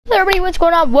Hello everybody, what's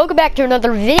going on? Welcome back to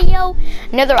another video,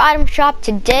 another item shop.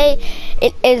 Today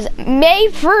it is May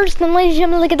 1st, and ladies and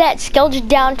gentlemen, look at that. Scheduled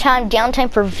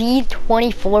downtime for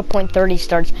V24.30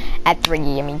 starts at 3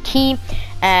 AM ET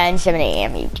and 7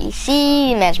 AM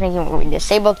UTC. Matchmaking will be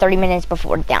disabled 30 minutes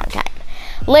before downtime.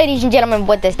 Ladies and gentlemen,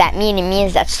 what does that mean? It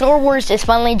means that Star Wars is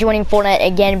finally joining Fortnite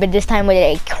again, but this time with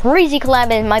a crazy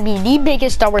collab. It might be the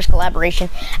biggest Star Wars collaboration.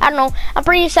 I don't know. I'm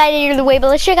pretty excited either way, but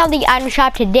let's check out the item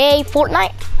shop today.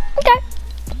 Fortnite.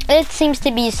 Okay. It seems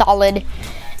to be solid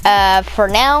for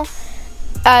now.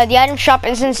 The item shop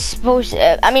isn't supposed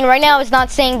to, I mean, right now it's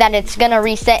not saying that it's gonna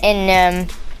reset in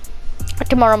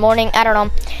tomorrow morning. I don't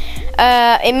know.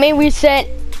 It may reset.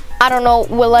 I don't know,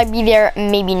 will I be there?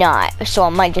 Maybe not. So I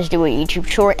might just do a YouTube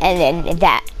short, and then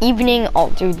that evening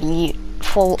I'll do the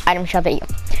full item shop video.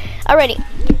 Alrighty,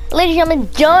 ladies and gentlemen,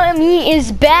 Dummy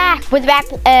is back with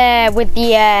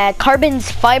the carbon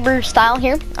fiber style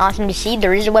here. Awesome to see.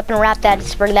 There is a weapon wrap that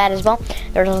is for that as well.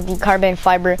 There's also the carbon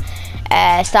fiber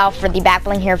style for the back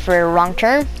bling here for wrong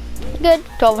turn. Good,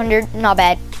 1200, not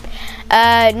bad.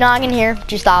 Noggin here,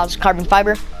 two styles, carbon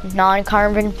fiber,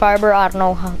 non-carbon fiber. I don't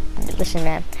know how. Listen,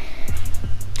 man.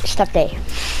 Stuff day.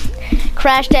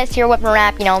 Crash test here, weapon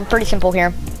wrap, you know, pretty simple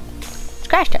here. It's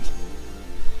crash test.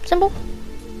 Simple.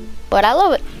 But I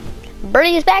love it.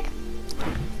 Birdie is back.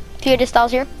 Few of the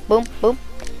styles here. Boom, boom.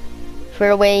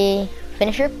 Fairway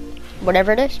finisher.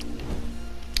 Whatever it is.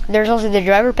 There's also the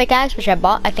driver pickaxe, which I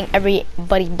bought. I think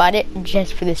everybody bought it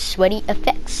just for the sweaty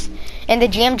effects. And the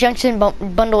Jam Junction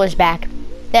bundle is back.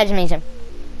 That's amazing.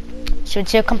 So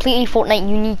it's a completely Fortnite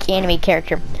unique anime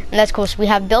character. And that's cool. So we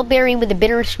have Billberry with the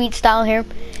bittersweet style here.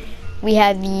 We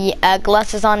have the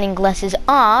glasses on and glasses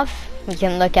off. We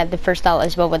can look at the first style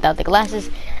as well without the glasses.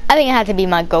 I think it had to be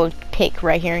my gold pick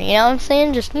right here. You know what I'm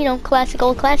saying? Just, you know, classic,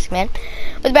 old classic, man.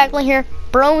 With the backline here,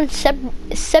 Brown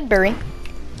Sebberry.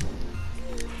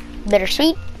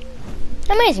 Bittersweet.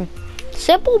 Amazing.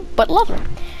 Simple, but lovely.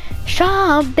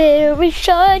 Strawberry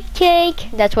shortcake.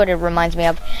 That's what it reminds me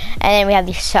of. And then we have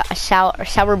the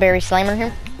sour berry slammer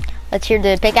here. Let's hear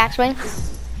the pickaxe swing.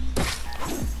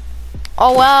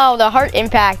 Oh wow, the heart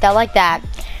impact. I like that.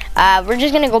 We're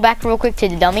just gonna go back real quick to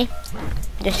the dummy.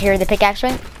 Just hear the pickaxe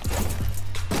swing.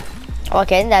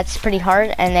 Okay, that's pretty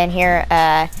hard. And then here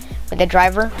with the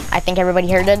driver. I think everybody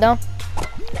heard it though.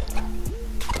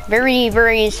 Very,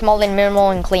 very small and minimal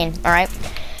and clean. All right.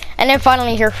 And then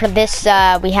finally here for this,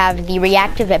 we have the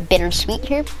reactive bittersweet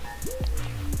here.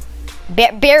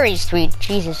 Berry sweet,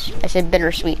 Jesus, I said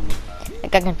bittersweet. I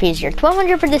got confused here.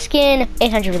 1200 for the skin,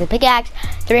 800 for the pickaxe,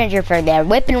 300 for the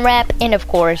weapon wrap, and of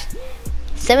course,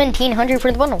 1700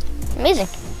 for the bundle. Amazing.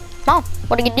 Wow,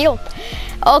 what a good deal.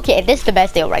 Okay, this is the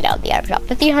best deal right now at the item shop.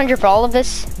 1500 for all of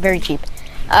this, very cheap.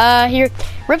 Here,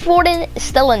 Rip Warden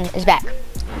Stellan is back.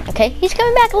 Okay, he's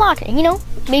coming back a lot, you know.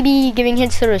 Maybe giving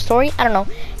hints to the story. I don't know.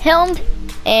 Helmed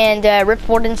and Rip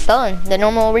Warden Stellan, the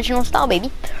normal original style,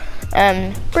 baby.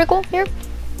 Pretty cool here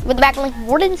with the backlink.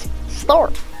 Warden's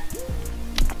Star.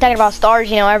 Talking about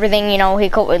stars, you know, everything. You know, he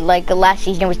like last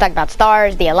season was talking about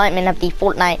stars. The alignment of the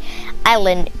Fortnite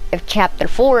Island of Chapter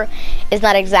 4 is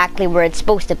not exactly where it's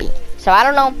supposed to be. So I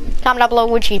don't know. Comment down below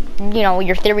which you know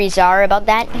your theories are about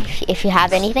that, if you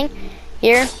have anything.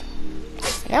 Here.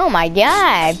 Oh my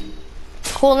God.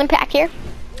 Cool impact here.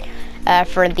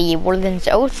 For the Warden's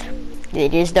Oath.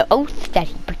 It is the oath that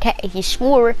he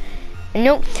swore an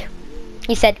oath.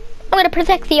 He said, I'm going to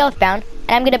protect the Oathbound,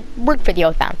 and I'm going to work for the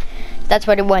Oathbound. That's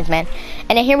what it was, man.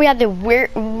 And then here we have the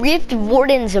Rift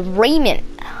Warden's Raiment.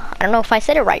 I don't know if I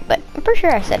said it right, but I'm pretty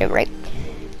sure I said it right.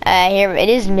 Here, it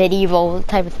is medieval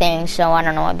type of thing, so I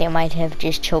don't know. They might have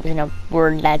just chosen a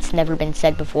word that's never been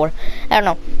said before. I don't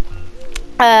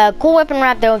know. Cool weapon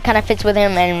wrap though, kind of fits with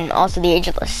him, and also the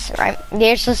Ageless, right? The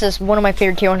Ageless is one of my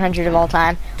favorite tier 100 of all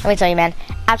time. Let me tell you, man,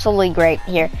 absolutely great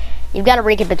here. You've got to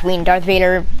break it between Darth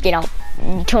Vader, you know,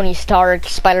 Tony Stark,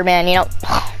 Spider-Man, you know,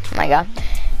 oh my God.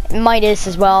 Midas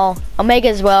as well, Omega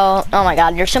as well. Oh my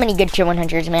God, there's so many good tier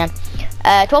 100s, man.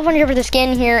 1200 for the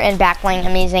skin here and backbling,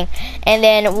 amazing. And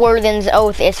then Warden's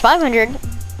Oath is 500,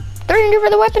 300 for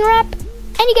the weapon wrap,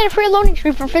 and you get a free loading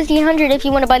screen for 1500 if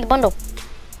you want to buy the bundle.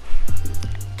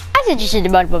 I suggested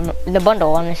the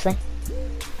bundle, honestly,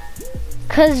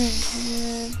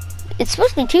 cause it's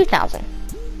supposed to be 2,000,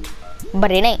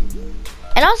 but it ain't.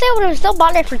 And also, I would have still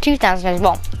bought it for 2,000 as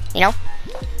well, you know,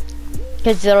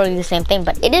 because it's literally the same thing.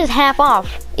 But it is half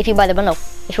off if you buy the bundle.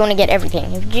 If you want to get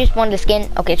everything, if you just want the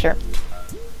skin, okay, sure.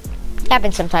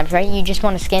 Happens sometimes, right? You just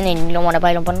want a skin and you don't want to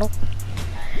buy the bundle.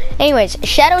 Anyways,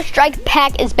 Shadow Strike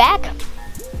pack is back.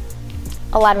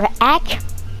 A lot of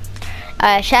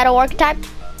Shadow archetype.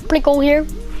 Pretty cool here.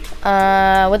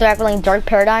 With the back bling, Dark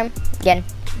Paradigm. Again,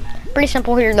 pretty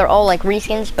simple here. They're all like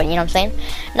reskins, but you know what I'm saying.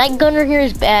 Night Gunner here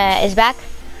is back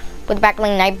with the back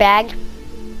bling Night Bag.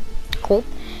 Cool.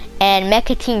 And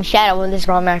Mecha Team Shadow. This is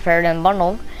probably my favorite in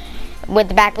bundle with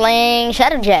the back bling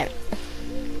Shadow Jet.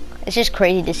 It's just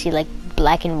crazy to see like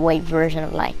black and white version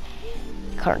of like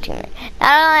cartoon.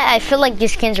 I feel like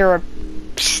these skins are a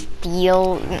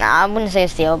steal. Nah, I wouldn't say a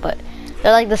steal, but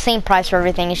they're like the same price for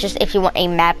everything. It's just if you want a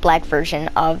matte black version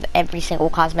of every single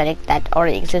cosmetic that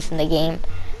already exists in the game,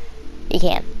 you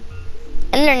can.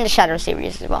 And they're in the Shadow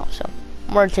series as well, so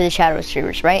more to the Shadow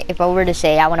series, right? If I were to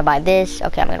say I want to buy this,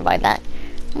 okay, I'm gonna buy that.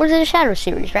 More to the Shadow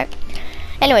series, right?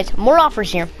 Anyways, more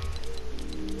offers here.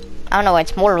 I don't know why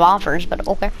it's more offers, but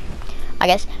okay. I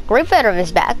guess. Great Veteran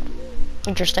is back.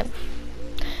 Interesting.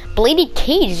 Bladed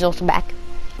Cage is also back.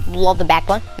 Love the back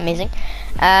one. Amazing.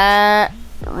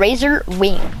 Razor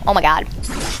Wing. Oh my god.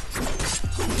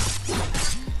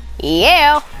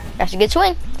 Yeah. That's a good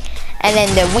swing. And then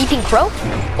the Weeping Crow.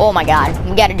 Oh my god.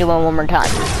 We gotta do it one more time.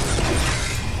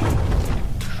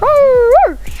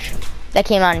 That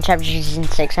came out in chapter season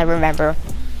 6, I remember.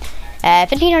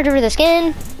 1500 for the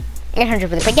skin. 800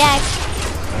 for the pickaxe.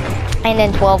 And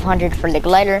then 1200 for the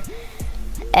glider.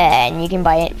 And you can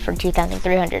buy it for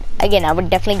 2,300. Again, I would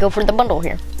definitely go for the bundle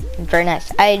here. Very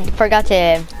nice. I forgot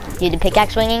to do the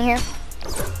pickaxe swinging here.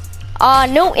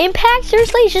 No impact?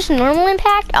 Seriously? It's just normal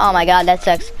impact? Oh my god, that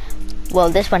sucks. Well,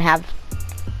 this one have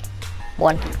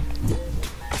one.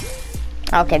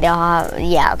 Okay, they'll have,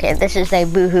 yeah, okay. This is a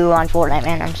boohoo on Fortnite,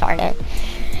 man. I'm sorry.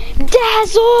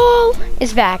 Dazzle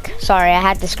is back. Sorry, I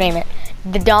had to scream it.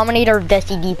 The Dominator of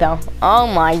Dusty Depot. Oh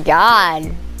my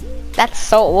god. That's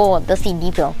so old, Dusty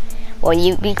Depot. Well,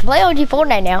 you can play OG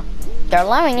Fortnite now. They're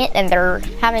allowing it, and they're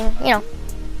having, you know.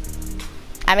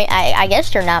 I mean, I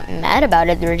guess they're not mad about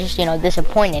it. They're just, you know,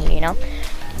 disappointed, you know.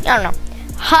 I don't know.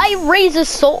 High Raise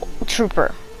Assault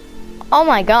Trooper. Oh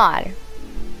my god.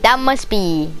 That must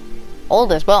be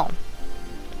old as well.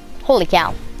 Holy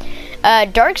cow.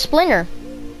 Dark Splinter.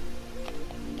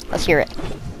 Let's hear it.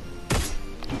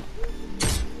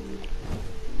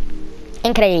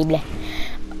 Incredible.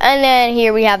 And then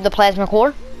here we have the Plasma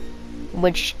Core,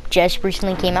 which just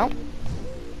recently came out.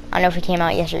 I don't know if it came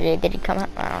out yesterday. Did it come out?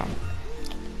 I don't know.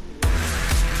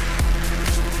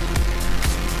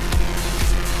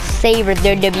 Saber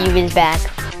the W is back.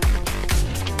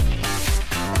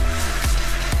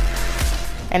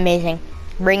 Amazing.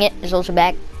 Bring It is also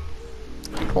back.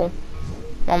 Cool.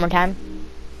 One more time.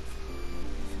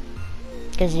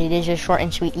 Because it is a short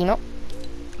and sweet emote.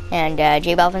 And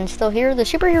J Balvin's still here. The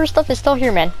superhero stuff is still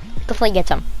here, man. Definitely get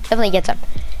some. Definitely get some.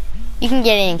 You can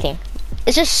get anything.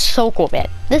 It's just so cool, man.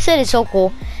 This set is so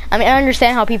cool. I mean, I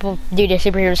understand how people do the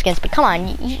superhero skins, but come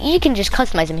on, you can just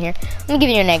customize them here. Let me give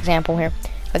you an example here.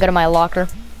 If I go to my locker.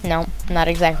 No, not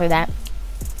exactly that.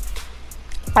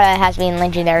 It has to be in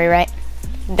legendary, right?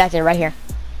 That's it right here.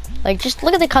 Like, just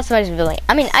look at the customizability.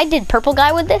 I mean, I did purple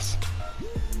guy with this.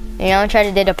 You know, I tried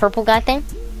to did a purple guy thing.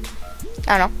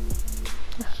 I don't know.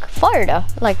 Fire though,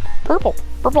 like purple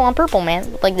on purple,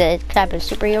 man. Like the type of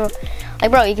superhero. Like,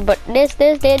 bro, you can put this.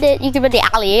 You can put the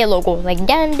Allier logo, like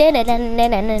dun dun dun dun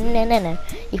dun dun dun dun dun.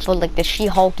 You can put like the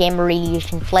She-Hulk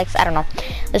animation flex. I don't know.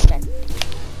 Listen.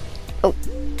 Oh,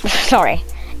 sorry.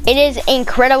 It is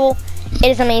incredible.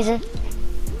 It is amazing.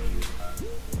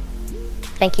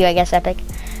 Thank you, I guess, Epic.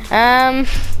 That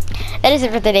is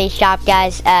it for today's shop,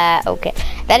 guys. Okay,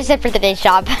 that is it for today's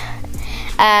shop.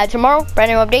 Tomorrow,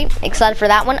 brand new update. Excited for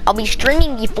that one. I'll be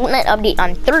streaming the Fortnite update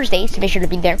on Thursday, so make sure to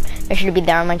be there. Make sure to be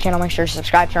there on my channel. Make sure to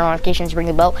subscribe, turn on notifications, ring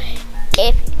the bell.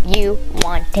 If you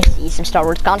want to see some Star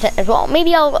Wars content as well,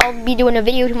 maybe I'll be doing a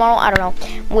video tomorrow. I don't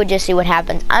know. We'll just see what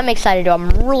happens. I'm excited, though. I'm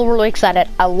really excited.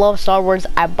 I love Star Wars.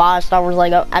 I bought Star Wars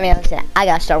Lego. I mean, listen, I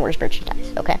got Star Wars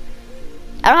merchandise, okay?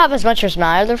 I don't have as much as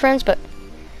my other friends, but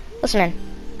listen, man,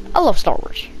 I love Star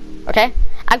Wars, okay?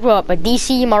 I grew up a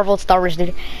DC, Marvel, Star Wars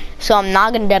dude, so I'm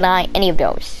not gonna deny any of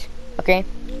those, okay?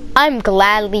 I'm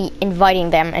gladly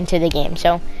inviting them into the game,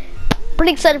 so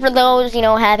pretty excited for those, you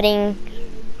know, happening,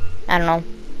 I don't know,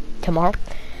 tomorrow.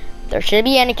 There should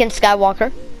be Anakin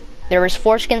Skywalker. There is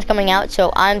 4 skins coming out,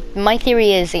 so my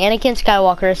theory is Anakin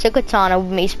Skywalker, Ahsoka Tano,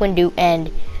 Mace Windu,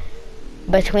 and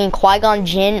between Qui-Gon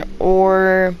Jinn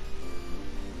or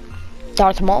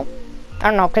Darth Maul. I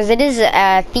don't know, because it is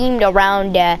themed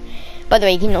around, by the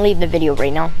way, you can leave the video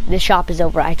right now. The shop is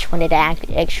over. I just wanted to add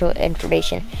extra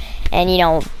information. And, you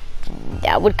know,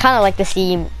 I would kind of like to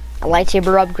see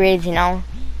lightsaber upgrades, you know.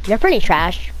 They're pretty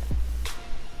trash.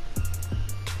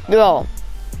 Well,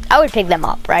 I would pick them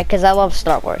up, right? Because I love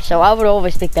Star Wars, so I would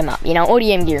always pick them up, you know,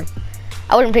 ODM gear.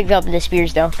 I wouldn't pick up the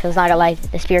spears, though, because not gonna lie,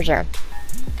 the spears are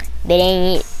They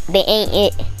ain't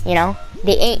it, you know?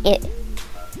 They ain't it.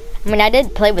 I mean, I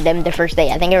did play with them the first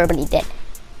day. I think everybody did.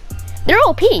 They're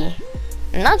OP.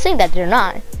 I'm not saying that they're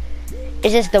not.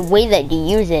 It's just the way that you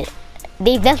use it.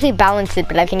 They've definitely balanced it,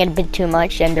 but I think it's a bit too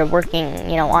much, and they're working,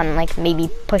 you know, on like maybe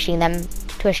pushing them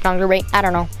to a stronger rate. I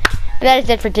don't know. But that is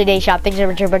it for today's shop. Thanks so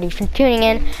much everybody for tuning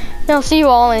in. And I'll see you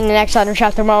all in the next item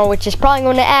shop tomorrow, which is probably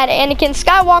going to add Anakin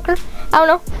Skywalker. I don't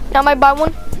know. I might buy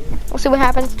one. We'll see what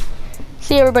happens.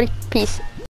 See you everybody. Peace.